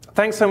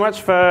Thanks so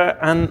much for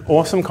an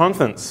awesome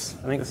conference.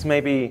 I think this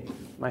may be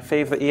my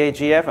favorite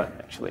EAG ever,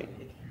 actually.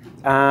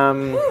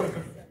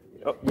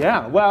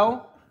 Yeah,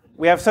 well,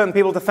 we have certain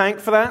people to thank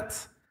for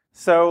that.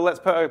 So let's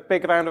put a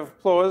big round of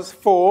applause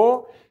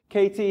for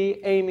Katie,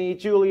 Amy,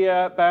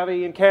 Julia,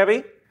 Barry, and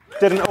Kerry.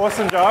 Did an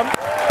awesome job.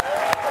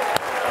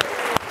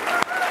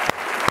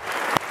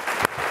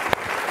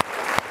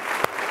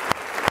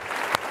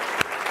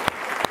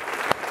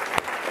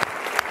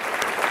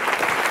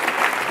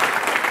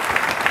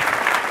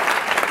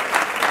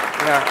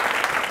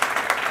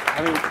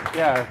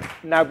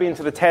 Now being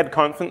to the TED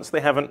conference,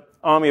 they have an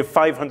army of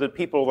 500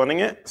 people running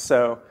it,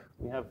 so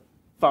we have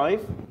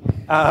 5.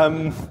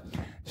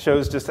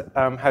 Shows just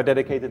how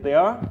dedicated they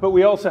are. But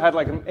we also had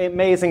like an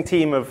amazing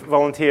team of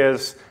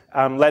volunteers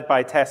led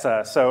by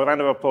Tessa, so a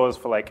round of applause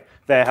for like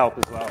their help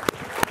as well.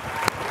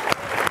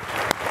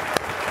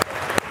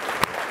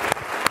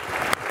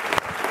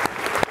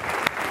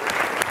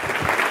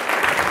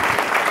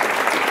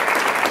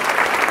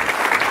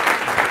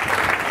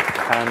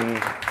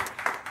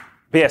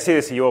 But yeah,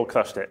 seriously, you all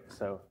crushed it,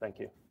 so thank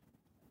you.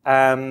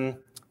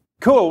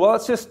 Cool, well,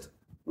 it's just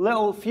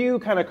little few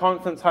kind of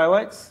conference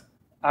highlights.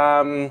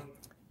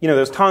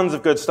 There's tons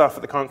of good stuff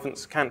at the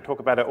conference. Can't talk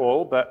about it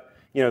all, but,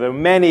 there are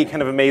many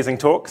kind of amazing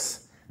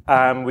talks.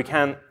 We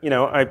can't,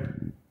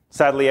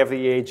 sadly,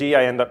 every EAG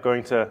I end up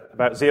going to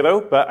about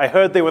 0, but I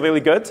heard they were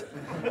really good.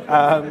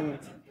 So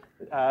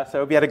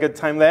we had a good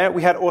time there.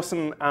 We had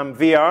awesome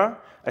VR.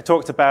 I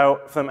talked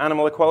about from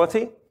animal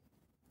equality.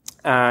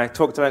 I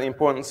talked about the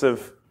importance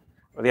of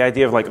the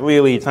idea of like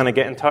really trying to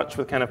get in touch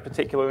with kind of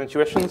particular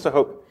intuitions. So I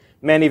hope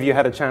many of you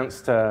had a chance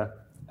to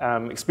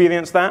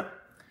experience that.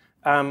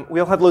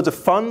 We all had loads of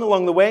fun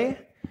along the way.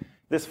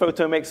 This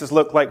photo makes us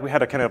look like we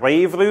had a kind of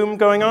rave room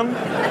going on.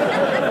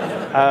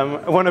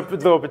 I want to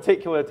draw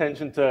particular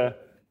attention to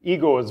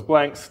Igor's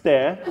blank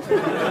stare,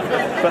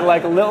 but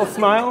like a little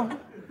smile.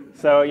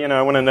 So,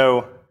 I want to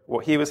know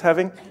what he was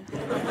having.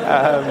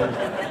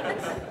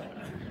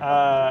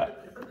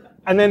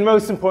 And then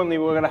most importantly,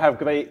 we're going to have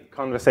great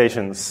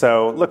conversations.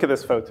 So look at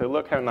this photo.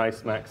 Look how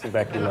nice Max and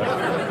Becky look.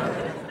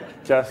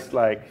 Just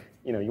like,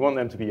 you want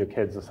them to be your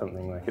kids or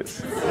something. Like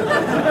it's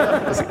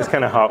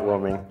kind of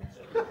heartwarming.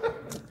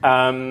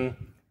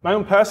 My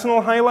own personal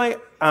highlight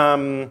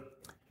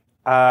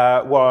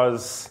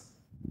was,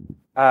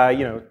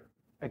 again,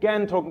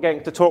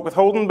 getting to talk with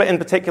Holden, but in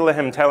particular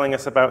him telling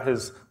us about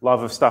his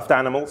love of stuffed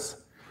animals.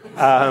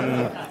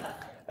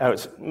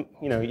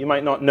 You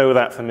might not know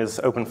that from his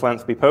open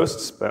philanthropy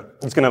posts, but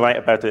he's going to write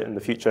about it in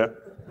the future.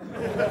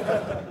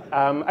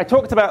 I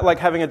talked about like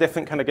having a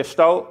different kind of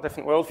gestalt,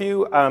 different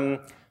worldview.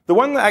 The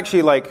one that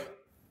actually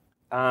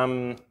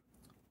the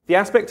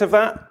aspect of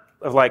that,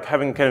 of like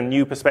having kind of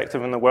new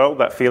perspective in the world,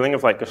 that feeling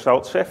of like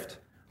gestalt shift,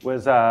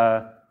 was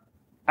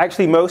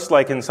actually most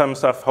like in some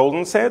stuff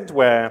Holden said,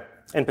 where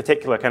in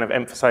particular kind of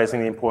emphasizing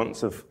the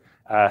importance of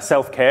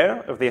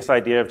self-care, of this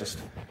idea of just,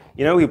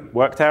 he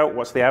worked out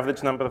what's the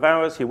average number of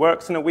hours he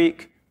works in a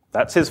week.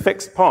 That's his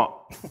fixed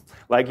pot.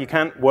 Like, you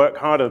can't work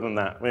harder than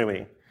that,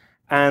 really.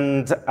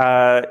 And,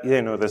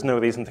 there's no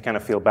reason to kind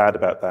of feel bad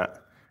about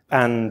that.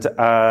 And,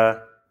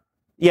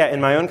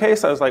 in my own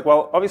case, I was like,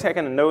 well, obviously I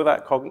kind of know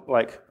that,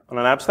 like, on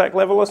an abstract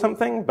level or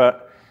something,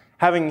 but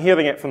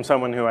hearing it from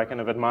someone who I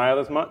kind of admire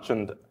as much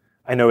and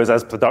I know is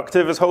as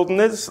productive as Holden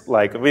is,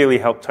 like, really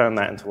helped turn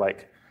that into,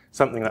 like,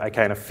 something that I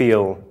kind of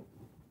feel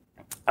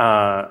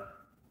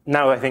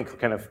now I think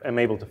kind of am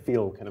able to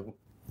feel kind of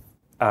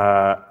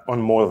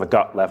on more of a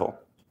gut level.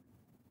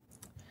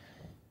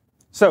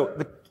 So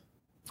the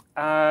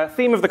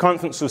theme of the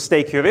conference was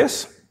Stay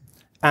Curious.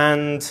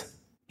 And,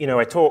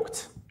 I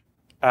talked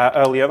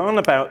earlier on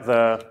about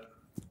the,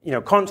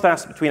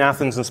 contrast between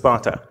Athens and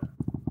Sparta.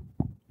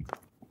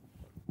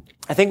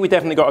 I think we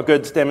definitely got a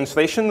good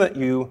demonstration that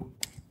you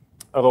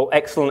are all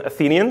excellent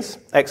Athenians,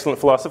 excellent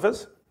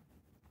philosophers.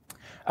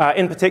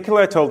 In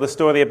particular, I told the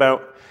story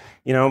about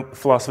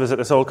philosophers at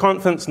this old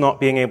conference not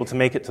being able to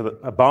make it to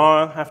a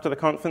bar after the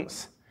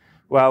conference.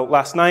 Well,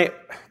 last night,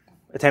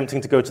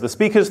 attempting to go to the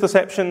speaker's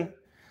reception,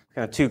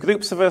 kind of 2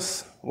 groups of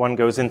us. One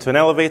goes into an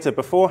elevator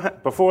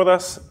before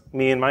us.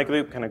 Me and my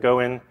group kind of go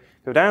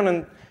down,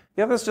 and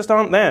the others just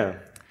aren't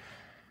there.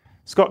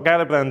 Scott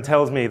Garabrand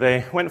tells me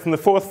they went from the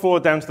 4th floor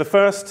down to the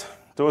 1st.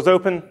 Doors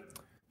open,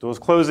 doors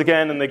close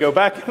again, and they go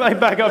back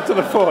up to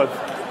the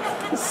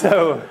 4th.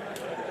 So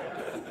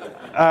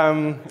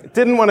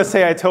didn't want to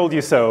say I told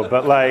you so,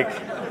 but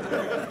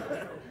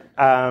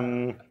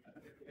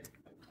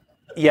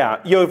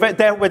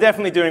we're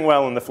definitely doing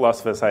well on the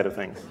philosopher side of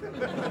things.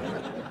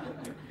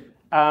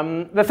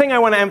 The thing I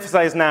want to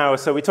emphasize now,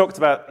 so we talked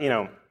about,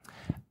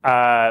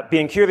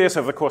 being curious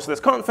over the course of this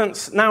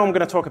conference. Now I'm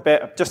going to talk a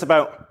bit just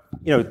about,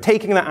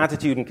 taking that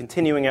attitude and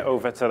continuing it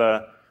over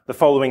to the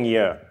following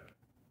year.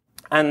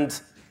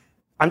 And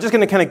I'm just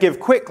going to kind of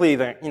give quickly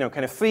the,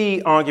 kind of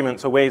 3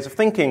 arguments or ways of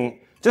thinking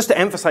just to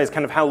emphasize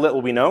kind of how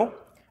little we know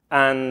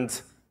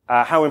and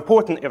how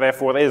important it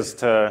therefore is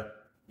to,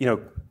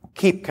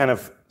 keep kind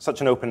of such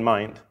an open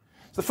mind.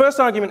 So the first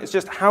argument is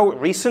just how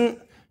recent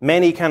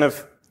many kind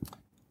of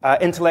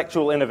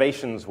intellectual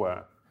innovations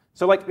were.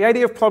 So like the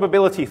idea of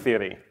probability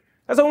theory,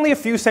 that's only a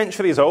few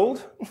centuries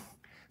old.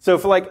 So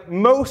for like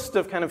most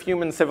of kind of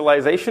human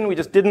civilization, we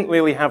just didn't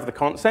really have the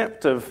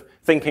concept of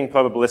thinking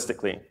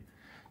probabilistically.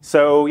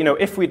 So,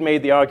 if we'd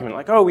made the argument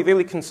like, oh, we're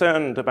really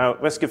concerned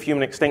about risk of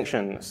human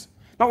extinctions,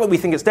 not that we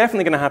think it's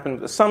definitely going to happen,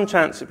 but there's some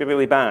chance it'd be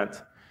really bad.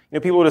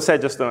 People would have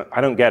said just,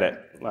 I don't get it.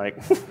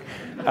 Like,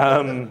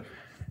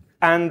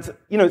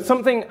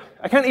 something,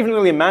 I can't even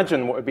really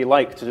imagine what it would be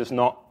like to just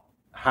not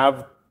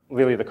have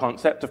really the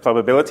concept of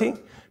probability,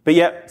 but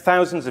yet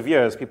thousands of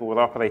years people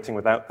were operating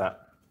without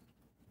that.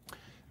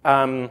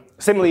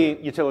 Similarly,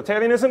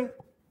 utilitarianism.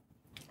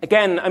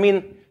 Again,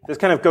 this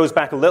kind of goes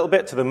back a little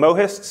bit to the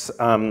Mohists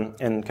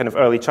in kind of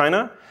early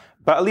China,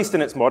 but at least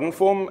in its modern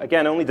form,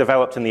 again, only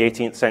developed in the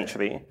 18th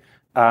century.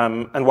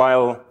 And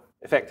while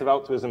effective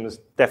altruism is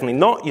definitely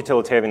not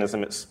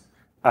utilitarianism, it's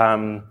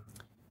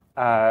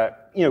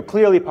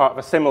clearly part of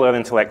a similar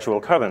intellectual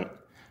current.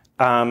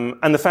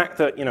 And the fact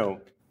that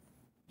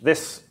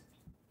this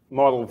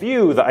model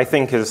view that I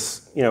think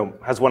is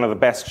has one of the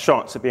best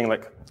shots at being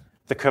like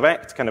the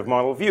correct kind of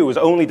model view was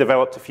only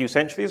developed a few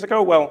centuries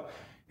ago. Well,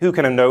 who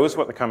kind of knows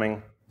what the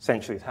coming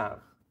centuries have?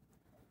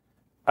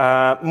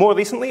 More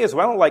recently as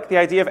well, like the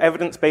idea of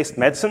evidence-based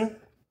medicine,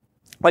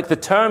 like the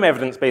term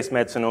evidence-based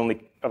medicine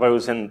only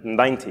arose in the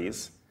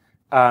 90s.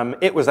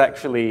 It was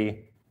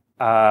actually,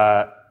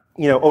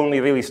 only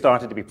really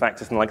started to be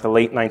practiced in like the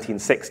late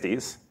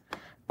 1960s.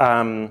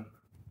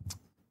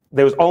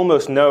 There was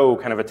almost no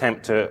kind of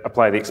attempt to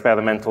apply the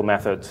experimental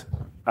method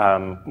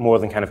more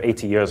than kind of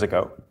 80 years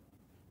ago.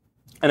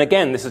 And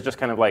again, this is just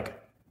kind of like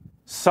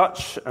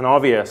such an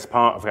obvious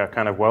part of our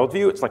kind of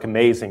worldview. It's like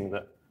amazing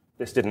that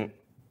this didn't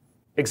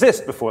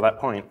exist before that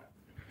point.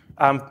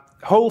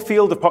 Whole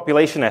field of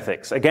population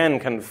ethics, again,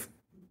 kind of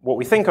what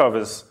we think of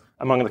as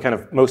among the kind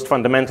of most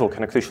fundamental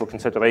kind of crucial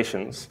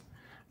considerations,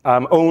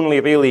 only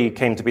really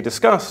came to be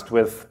discussed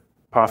with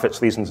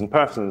Parfit's Reasons and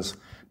Persons,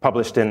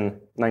 published in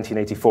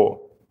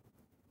 1984.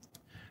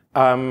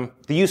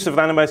 The use of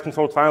randomized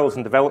controlled trials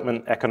in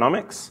development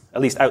economics,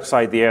 at least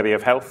outside the area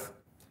of health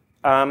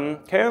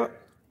care,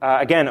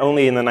 again,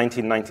 only in the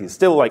 1990s,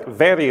 still like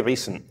very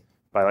recent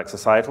by like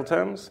societal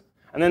terms.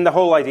 And then the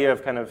whole idea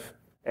of kind of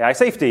AI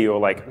safety, or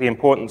like the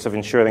importance of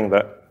ensuring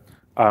that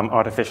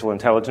artificial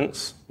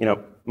intelligence,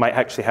 might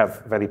actually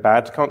have very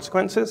bad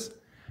consequences.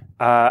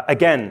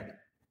 Again,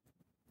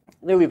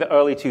 really the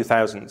early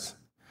 2000s.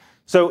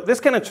 So this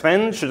kind of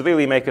trend should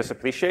really make us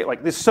appreciate,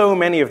 like there's so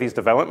many of these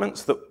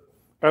developments that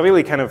are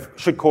really kind of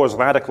should cause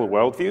radical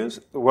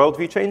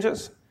worldview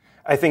changes.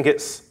 I think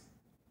it's,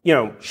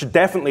 should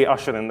definitely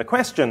usher in the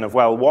question of,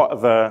 well, what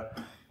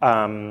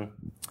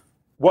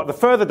are the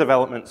further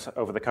developments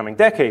over the coming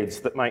decades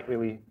that might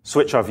really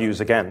switch our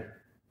views again?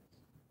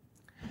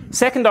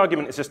 Second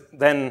argument is just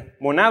then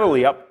more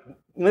narrowly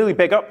really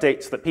big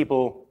updates that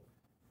people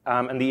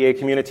and the EA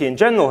community in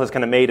general has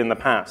kind of made in the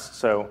past.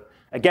 So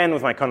again,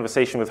 with my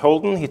conversation with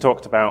Holden, he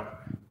talked about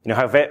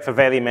how for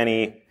very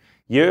many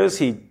years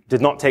he did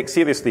not take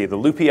seriously the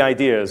loopy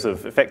ideas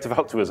of effective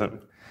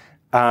altruism.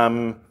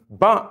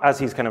 But as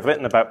he's kind of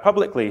written about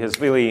publicly, has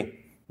really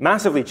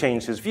massively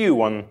changed his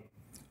view on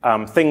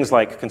things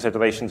like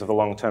considerations of the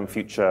long-term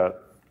future,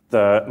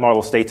 the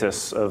moral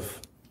status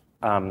of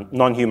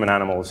non-human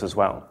animals as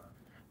well.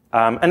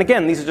 And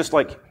again, these are just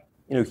like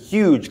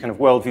huge kind of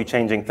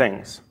worldview-changing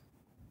things.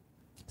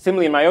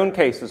 Similarly, in my own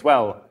case as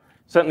well,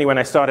 certainly when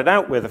I started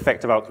out with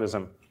effective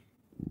altruism,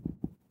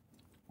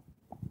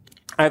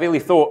 I really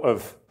thought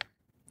of,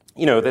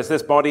 there's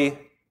this body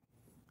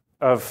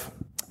of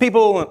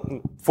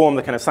people form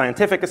the kind of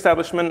scientific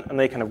establishment, and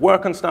they kind of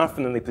work on stuff,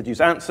 and then they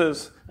produce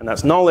answers, and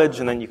that's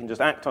knowledge, and then you can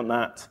just act on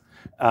that.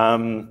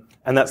 And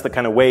that's the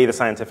kind of way the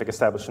scientific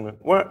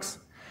establishment works.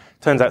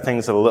 Turns out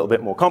things are a little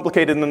bit more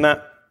complicated than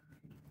that,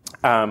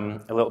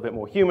 a little bit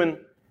more human,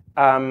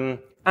 and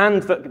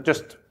that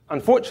just,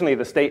 unfortunately,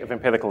 the state of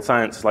empirical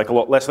science is like a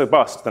lot less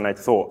robust than I'd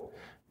thought.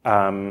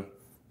 And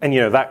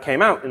that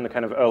came out in the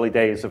kind of early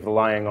days of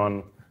relying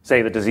on,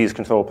 say, the Disease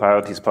Control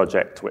Priorities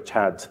Project, which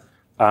had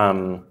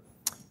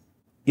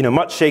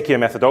much shakier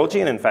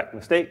methodology and, in fact,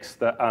 mistakes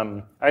that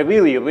I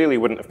really, really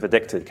wouldn't have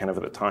predicted kind of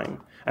at the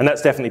time. And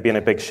that's definitely been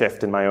a big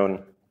shift in my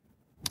own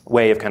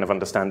way of kind of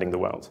understanding the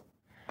world.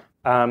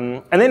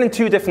 And then in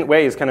two different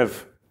ways, kind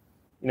of,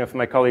 for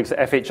my colleagues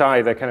at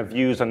FHI, their kind of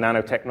views on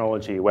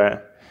nanotechnology,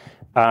 where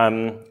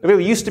it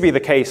really used to be the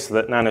case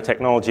that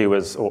nanotechnology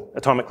or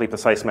atomically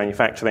precise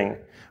manufacturing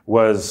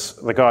was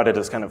regarded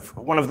as kind of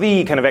one of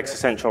the kind of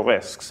existential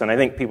risks. And I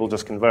think people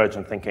just converge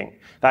in thinking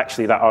that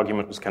actually that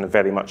argument was kind of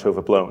very much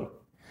overblown.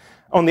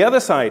 On the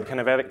other side, kind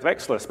of Eric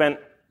Drexler spent,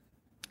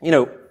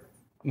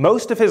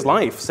 most of his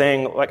life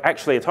saying, like,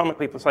 actually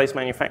atomically precise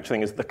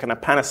manufacturing is the kind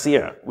of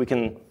panacea. We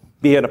can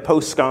be in a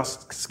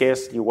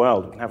post-scarcity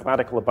world. We can have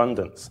radical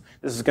abundance.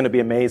 This is going to be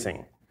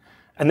amazing.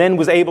 And then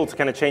was able to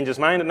kind of change his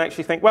mind and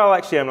actually think, well,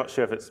 actually, I'm not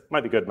sure if it's,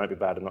 might be good, might be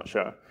bad, I'm not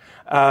sure.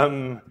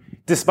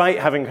 Despite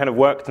having kind of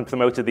worked and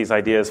promoted these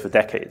ideas for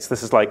decades.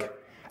 This is like,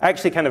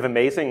 actually kind of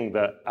amazing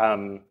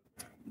that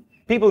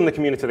people in the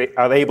community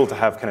are able to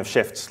have kind of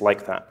shifts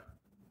like that.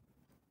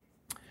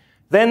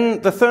 Then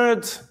the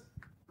third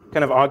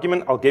kind of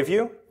argument I'll give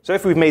you, so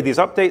if we've made these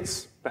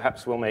updates,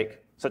 perhaps we'll make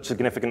such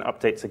significant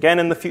updates again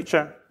in the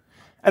future.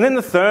 And then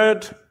the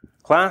third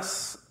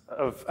class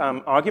of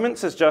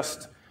arguments is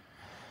just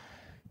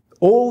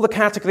all the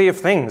category of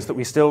things that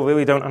we still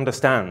really don't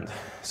understand.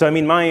 So I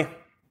mean,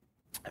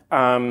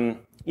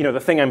 the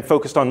thing I'm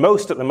focused on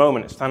most at the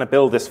moment is trying to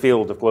build this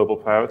field of global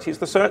priorities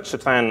research to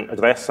try and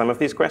address some of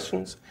these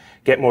questions,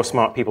 get more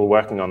smart people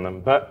working on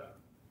them. But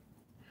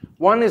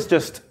one is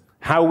just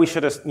how we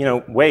should,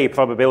 weigh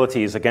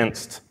probabilities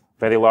against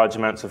very large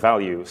amounts of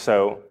value.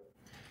 So,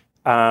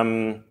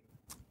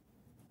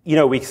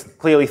 we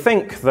clearly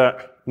think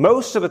that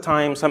most of the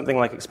time something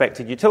like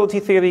expected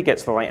utility theory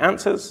gets the right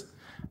answers.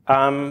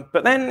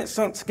 But then it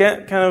starts to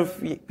get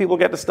people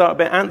get to start a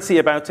bit antsy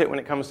about it when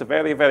it comes to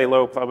very, very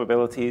low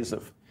probabilities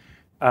of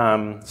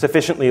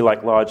sufficiently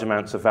large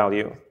amounts of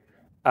value.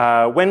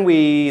 When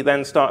we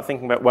then start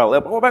thinking about, well,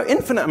 what about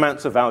infinite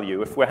amounts of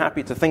value? If we're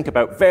happy to think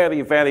about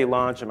very, very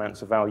large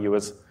amounts of value,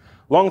 as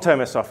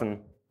long-termists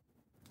often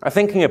are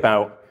thinking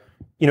about,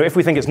 if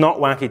we think it's not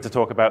wacky to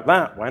talk about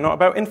that, why not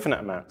about infinite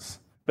amounts?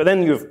 But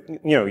then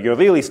you're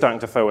really starting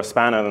to throw a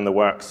spanner in the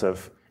works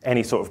of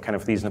any sort of kind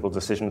of reasonable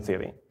decision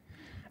theory.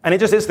 And it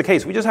just is the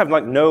case. We just have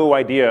no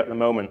idea at the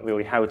moment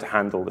really how to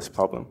handle this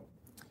problem.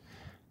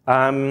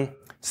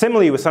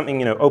 Similarly with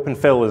something,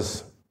 OpenPhil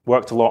has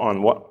worked a lot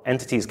on what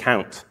entities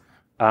count.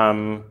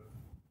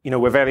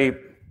 We're very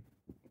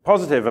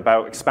positive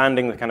about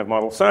expanding the kind of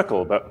model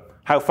circle, but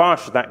how far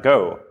should that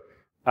go?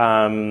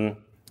 Non-human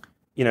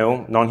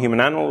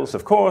animals,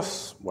 of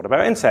course. What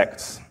about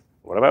insects?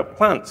 What about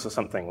plants or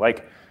something?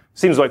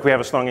 Seems like we have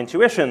a strong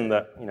intuition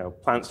that,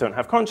 plants don't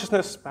have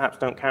consciousness, perhaps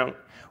don't count.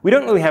 We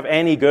don't really have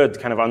any good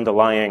kind of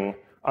underlying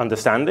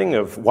understanding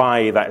of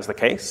why that is the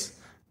case.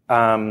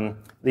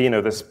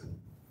 There's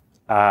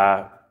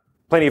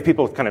plenty of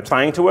people kind of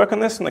trying to work on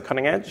this on the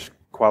cutting edge,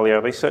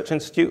 Qualia Research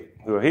Institute,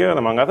 who are here,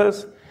 among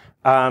others.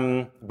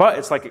 But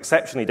it's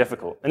exceptionally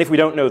difficult. And if we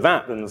don't know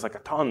that, then there's a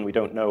ton we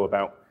don't know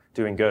about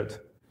doing good.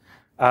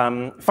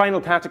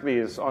 Final category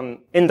is on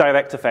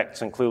indirect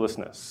effects and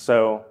cluelessness.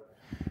 So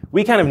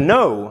we kind of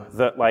know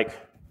that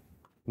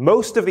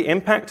most of the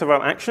impact of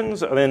our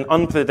actions are in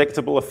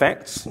unpredictable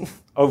effects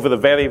over the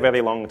very,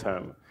 very long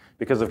term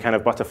because of kind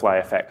of butterfly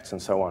effects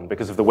and so on,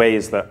 because of the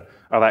ways that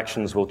our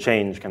actions will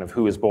change kind of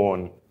who is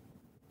born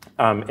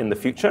in the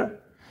future.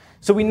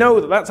 So we know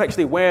that that's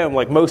actually where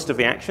most of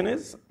the action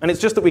is, and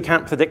it's just that we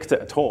can't predict it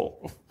at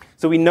all.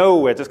 So we know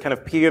we're just kind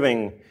of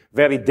peering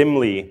very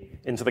dimly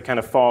into the kind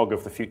of fog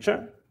of the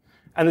future.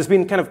 And there's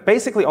been kind of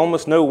basically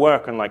almost no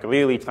work on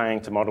really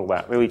trying to model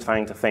that, really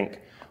trying to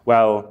think,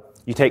 well,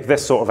 you take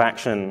this sort of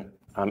action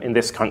in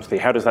this country,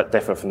 how does that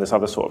differ from this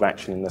other sort of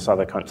action in this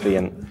other country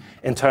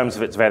in terms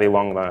of its very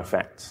long-run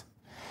effects?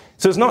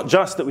 So it's not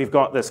just that we've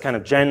got this kind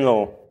of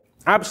general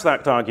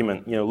abstract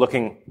argument,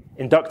 looking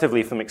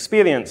inductively from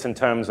experience in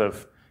terms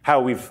of how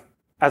we've,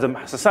 as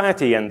a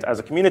society and as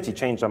a community,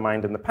 changed our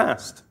mind in the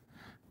past.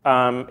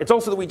 It's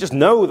also that we just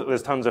know that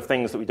there's tons of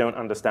things that we don't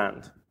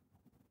understand.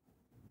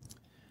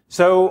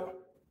 So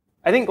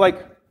I think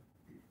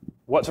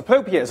what's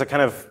appropriate is a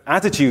kind of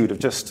attitude of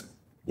just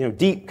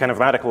deep kind of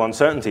radical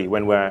uncertainty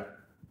when we're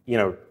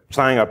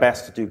trying our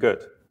best to do good.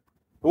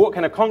 But what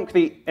kind of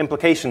concrete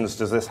implications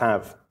does this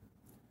have?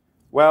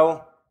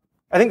 Well,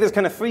 I think there's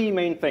kind of three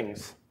main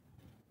things.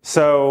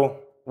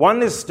 So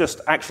one is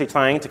just actually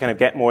trying to kind of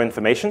get more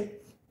information.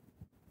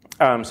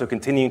 So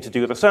continuing to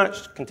do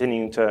research,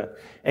 continuing to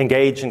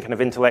engage in kind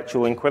of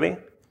intellectual inquiry.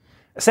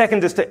 A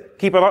second is to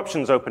keep our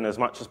options open as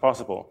much as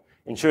possible,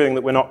 ensuring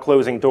that we're not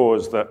closing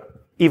doors that,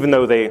 even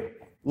though they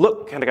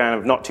look kind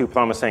of not too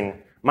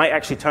promising, might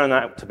actually turn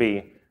out to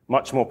be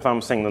much more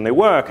promising than they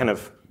were kind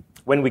of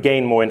when we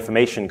gain more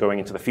information going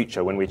into the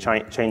future, when we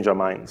change our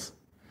minds.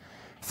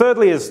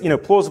 Thirdly is,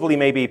 plausibly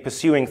maybe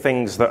pursuing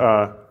things that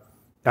are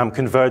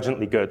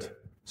convergently good.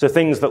 So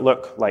things that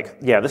look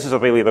this is a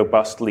really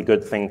robustly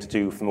good thing to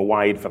do from a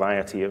wide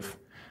variety of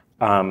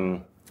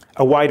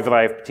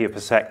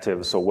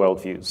perspectives or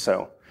worldviews.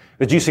 So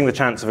reducing the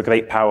chance of a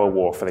great power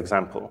war, for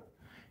example.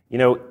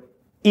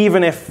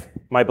 Even if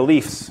my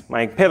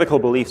empirical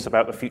beliefs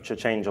about the future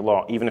change a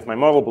lot, even if my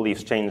moral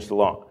beliefs changed a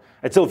lot,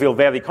 I still feel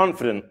very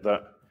confident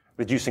that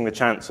reducing the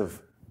chance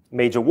of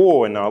major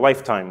war in our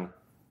lifetime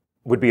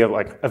would be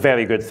a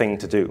very good thing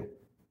to do.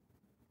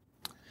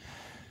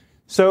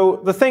 So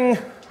the thing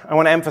I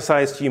want to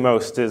emphasize to you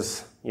most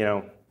is,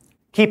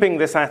 keeping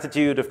this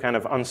attitude of kind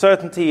of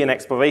uncertainty and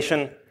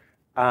exploration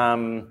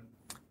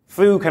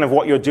through kind of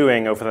what you're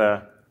doing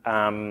over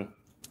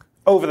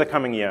the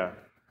coming year.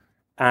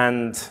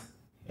 And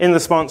in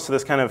response to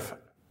this kind of,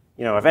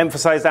 I've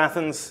emphasized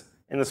Athens,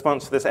 in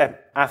response to this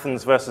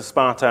Athens versus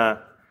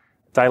Sparta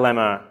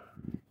dilemma,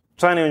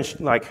 trying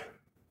to,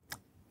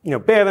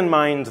 bear in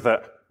mind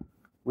that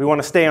we want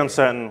to stay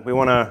uncertain, we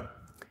want to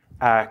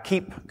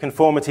keep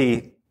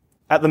conformity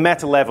at the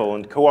meta level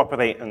and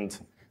cooperate and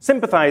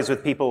sympathize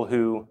with people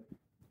who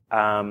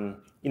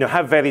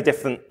have very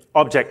different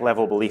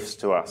object-level beliefs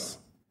to us.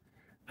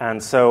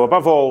 And so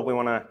above all, we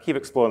want to keep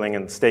exploring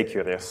and stay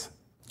curious.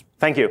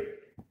 Thank you.